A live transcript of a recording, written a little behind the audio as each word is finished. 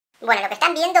Bueno, lo que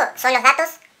están viendo son los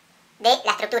datos de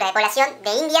la estructura de población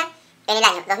de India en el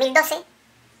año 2012.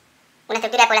 Una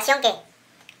estructura de población que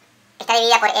está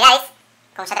dividida por edades,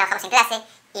 como ya trabajamos en clase,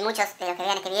 y muchos de los que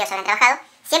vean este video ya lo han trabajado.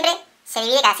 Siempre se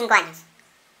divide cada 5 años.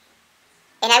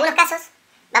 En algunos casos,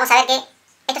 vamos a ver que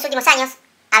estos últimos años,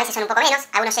 a veces son un poco menos,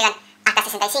 algunos llegan hasta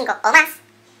 65 o más.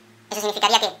 Eso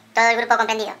significaría que todo el grupo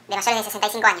comprendido de mayores de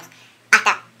 65 años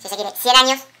hasta, si se quiere, 100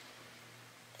 años,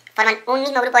 forman un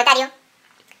mismo grupo etario,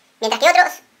 mientras que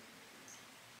otros,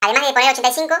 además de poner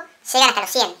 85, llegan hasta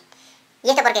los 100. ¿Y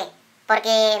esto por qué?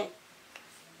 Porque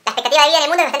la expectativa de vida en el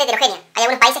mundo es bastante heterogénea. Hay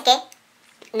algunos países que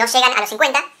no llegan a los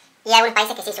 50 y hay algunos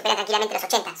países que sí superan tranquilamente los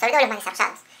 80, sobre todo los más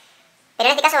desarrollados. Pero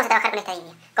en este caso vamos a trabajar con esta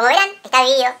línea. Como verán, está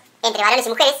dividido entre varones y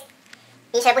mujeres,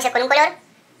 y yo le puse con un color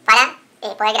para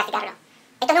poder graficarlo.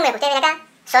 Estos números que ustedes ven acá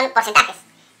son porcentajes.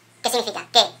 ¿Qué significa?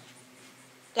 Que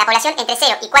la población entre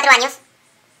 0 y 4 años,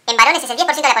 en varones es el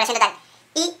 10% de la población total,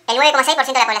 y el 9,6%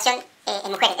 de la población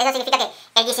en mujeres. Eso significa que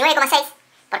el 19,6%,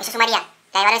 porque yo sumaría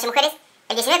la de varones y mujeres,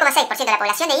 el 19,6% de la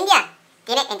población de India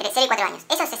tiene entre 0 y 4 años.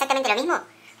 Eso es exactamente lo mismo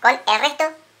con el resto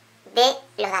de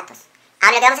los datos.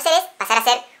 Ahora lo que vamos a hacer es pasar a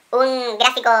hacer un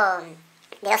gráfico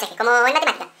de dos ejes, como en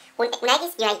matemática, una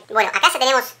X y una Y. Bueno, acá ya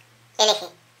tenemos el eje.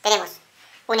 Tenemos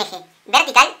un eje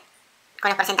vertical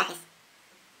con los porcentajes.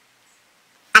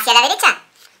 Hacia la derecha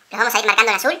los vamos a ir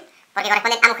marcando en azul porque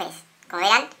corresponden a mujeres. Como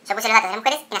verán, yo puse los datos de las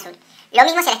mujeres en azul. Lo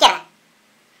mismo hacia la izquierda.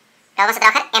 Lo vamos a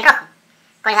trabajar en rojo,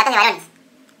 con los datos de varones.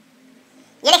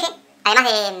 Y el eje, además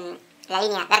de la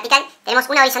línea vertical, tenemos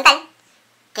una horizontal,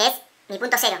 que es mi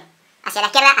punto cero. Hacia la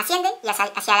izquierda asciende y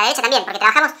hacia la derecha también, porque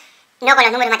trabajamos no con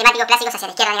los números matemáticos clásicos hacia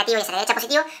la izquierda negativo y hacia la derecha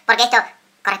positivo, porque esto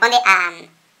corresponde a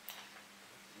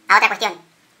otra cuestión.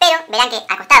 Pero verán que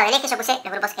al costado del eje yo puse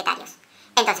los grupos etarios.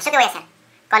 Entonces, ¿yo qué voy a hacer?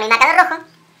 Con mi marcador rojo,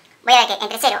 voy a ver que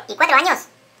entre 0 y 4 años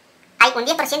hay un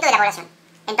 10% de la población.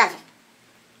 Entonces,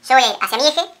 yo voy a ir hacia mi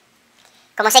eje.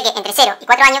 Como sé que entre 0 y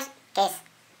 4 años, que es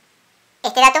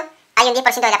este dato, hay un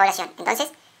 10% de la población. Entonces,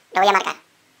 lo voy a marcar.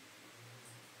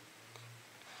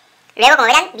 Luego, como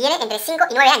verán, viene entre 5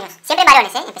 y 9 años. Siempre en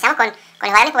varones, ¿eh? Empezamos con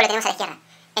los varones porque lo tenemos a la izquierda.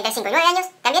 Entre 5 y 9 años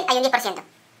también hay un 10%.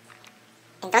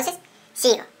 Entonces,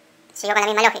 sigo con la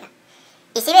misma lógica.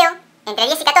 Y si veo, entre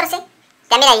 10 y 14,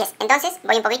 también hay 10. Entonces,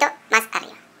 voy un poquito más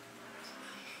arriba.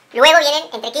 Luego vienen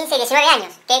entre 15 y 19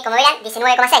 años, que como verán, dice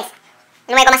 9,6.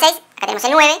 9,6, acá tenemos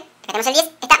el 9, acá tenemos el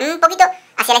 10, está un poquito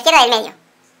hacia la izquierda del medio.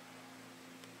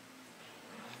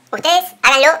 Ustedes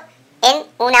háganlo en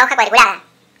una hoja cuadriculada,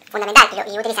 fundamental,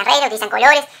 y utilizan reglas, utilizan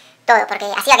colores, todo, porque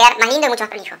así va a quedar más lindo y mucho más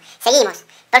prolijo. Seguimos.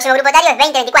 Próximo grupo etario es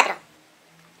 2024.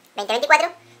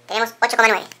 2024, tenemos 8,9. Esto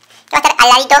va a estar al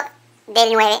ladito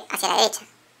del 9 hacia la derecha.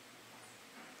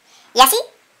 Y así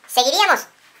seguiríamos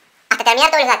hasta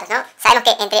terminar todos los datos, ¿no? Sabemos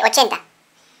que entre 80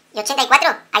 y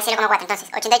 84 hay 0,4. Entonces,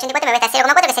 80 y 84 me voy a estar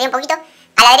 0,4, que sería un poquito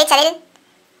a la derecha de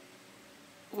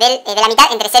la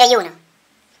mitad entre 0 y 1.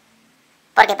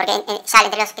 ¿Por qué? Porque ya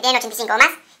entre los que tienen 85 o más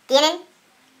tienen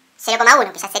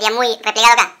 0,1, que ya sería muy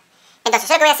replegado acá. Entonces,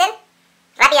 yo lo que voy a hacer,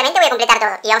 rápidamente voy a completar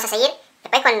todo y vamos a seguir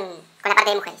después con la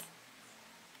parte de mujeres.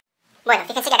 Bueno,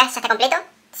 fíjense que acá ya está completo,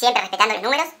 siempre respetando los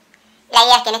números. La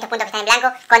idea es que en estos puntos que están en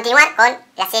blanco, continuar con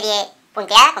la serie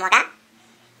punteada, como acá.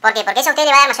 ¿Por qué? Porque eso a ustedes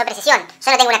le va a dar mayor precisión.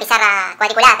 Yo no tengo una pizarra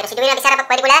cuadriculada, pero si tuviera una pizarra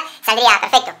cuadriculada saldría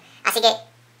perfecto. Así que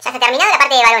ya está terminada la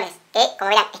parte de varones, que como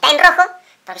verán está en rojo,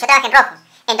 porque yo trabajé en rojo.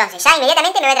 Entonces ya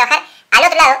inmediatamente me voy a trabajar al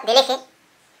otro lado del eje,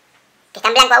 que está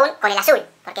en blanco aún, con el azul,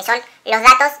 porque son los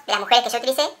datos de las mujeres que yo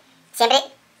utilicé, siempre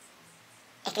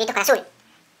escritos con azul.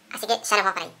 Así que ya nos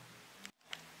vamos para ahí.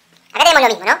 Acá tenemos lo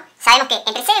mismo, ¿no? Sabemos que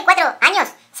entre 0 y 4 años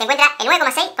se encuentra el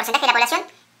 9,6% de la población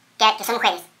que son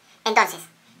mujeres. Entonces,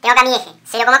 tengo acá mi eje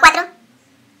 0,4.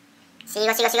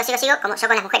 Sigo. Como yo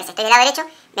con las mujeres estoy del lado derecho,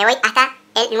 me voy hasta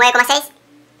el 9,6,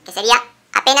 que sería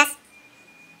apenas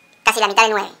casi la mitad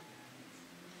del 9.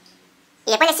 Y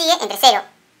después le sigue entre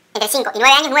 5 y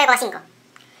 9 años 9,5.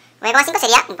 9,5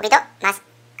 sería un poquito más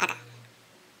acá.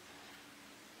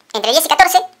 Entre 10 y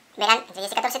 14, verán, entre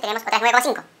 10 y 14 tenemos otras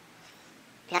 9,5.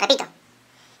 Lo repito.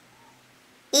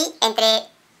 Y entre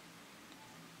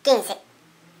 15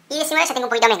 y 19 ya tengo un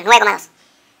poquito menos, 9,2.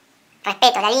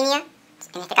 Respeto la línea,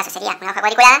 en este caso sería una hoja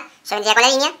cuadriculada, yo vendría con la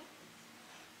línea,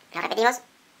 lo repetimos,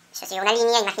 yo sigo una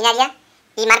línea imaginaria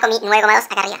y marco mi 9,2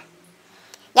 acá arriba.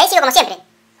 Y ahí sigo como siempre,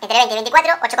 entre 20 y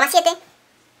 24, 8,7,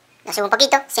 lo subo un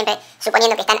poquito, siempre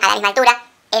suponiendo que están a la misma altura,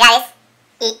 edades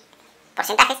y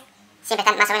porcentajes, siempre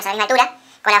están más o menos a la misma altura,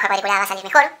 con la hoja cuadriculada va a salir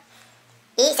mejor.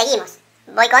 Y seguimos,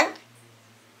 voy con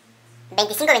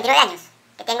 25 y 29 años,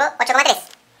 que tengo 8,3.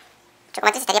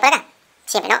 8,3 estaría por acá,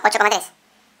 siempre, ¿no? 8,3.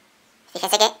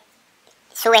 Fíjense que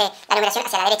sube la numeración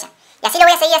hacia la derecha. Y así lo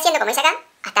voy a seguir haciendo, como dice acá,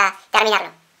 hasta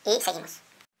terminarlo. Y seguimos.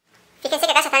 Fíjense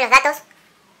que acá ya están los datos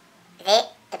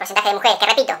del porcentaje de mujeres, que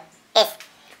repito, es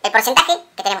el porcentaje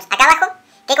que tenemos acá abajo,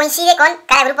 que coincide con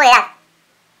cada grupo de edad.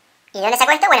 ¿Y de dónde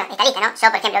saco esto? Bueno, esta lista, ¿no? Yo,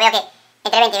 por ejemplo, veo que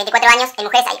entre 20 y 24 años en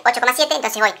mujeres hay 8,7,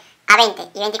 entonces voy a 20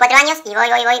 y 24 años y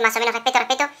voy, más o menos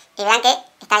respeto, y verán que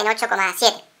está en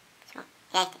 8,7.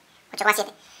 Era este,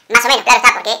 8,7. Más o menos, claro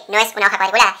está, porque no es una hoja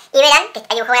cuadriculada. Y verán que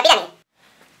ahí dibujado una pirámide.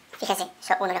 Fíjense,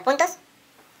 yo uno los puntos,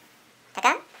 hasta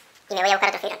acá, y me voy a buscar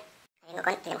otro fibrón. Vengo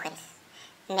con el de mujeres.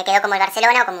 Me quedó como el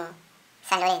Barcelona o como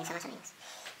San Lorenzo, más o menos.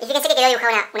 Y fíjense que quedó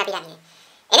dibujada una pirámide.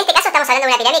 En este caso estamos hablando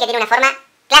de una pirámide que tiene una forma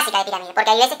clásica de pirámide, porque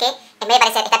hay veces que en vez de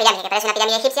parecer esta pirámide, que parece una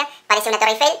pirámide egipcia, parece una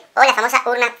torre Eiffel o la famosa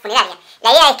urna funeraria.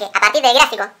 La idea es que a partir del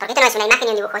gráfico, porque esto no es una imagen ni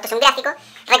un dibujo, esto es un gráfico,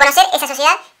 reconocer esa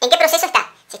sociedad en qué proceso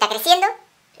está. Si está creciendo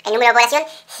el número de población,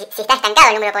 si está estancado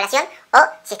el número de población o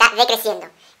si está decreciendo.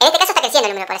 En este caso está creciendo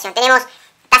el número de población. Tenemos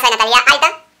tasa de natalidad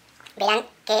alta, verán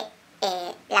que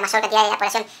la mayor cantidad de la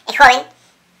población es joven,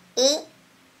 y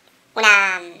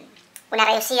una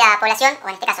reducida población, o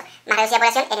en este caso más reducida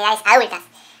población en edades adultas.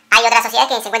 Hay otras sociedades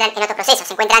que se encuentran en otros procesos,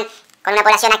 se encuentran con una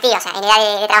población activa, o sea, en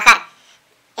edad de trabajar,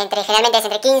 generalmente es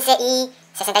entre 15 y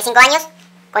 65 años,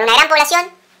 con una gran población,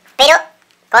 pero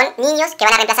con niños que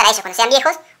van a reemplazar a ellos cuando sean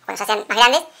viejos, o cuando sean más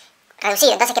grandes,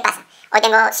 reducido. Entonces, ¿qué pasa? Hoy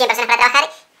tengo 100 personas para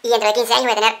trabajar y dentro de 15 años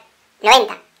voy a tener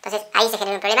 90. Entonces, ahí se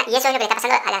genera un problema, y eso es lo que le está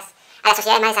pasando a las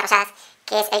sociedades más desarrolladas,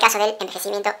 que es el caso del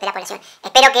envejecimiento de la población.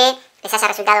 Espero que les haya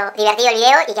resultado divertido el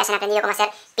video y que hayan aprendido cómo hacer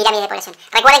pirámides de población.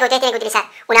 Recuerden que ustedes tienen que utilizar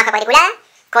una hoja cuadriculada,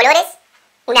 colores,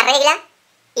 una regla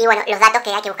y bueno, los datos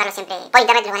que hay que buscarlos siempre por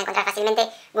internet, los van a encontrar fácilmente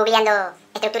googleando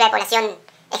estructura de población,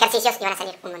 ejercicios, y van a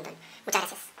salir un montón. Muchas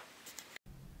gracias.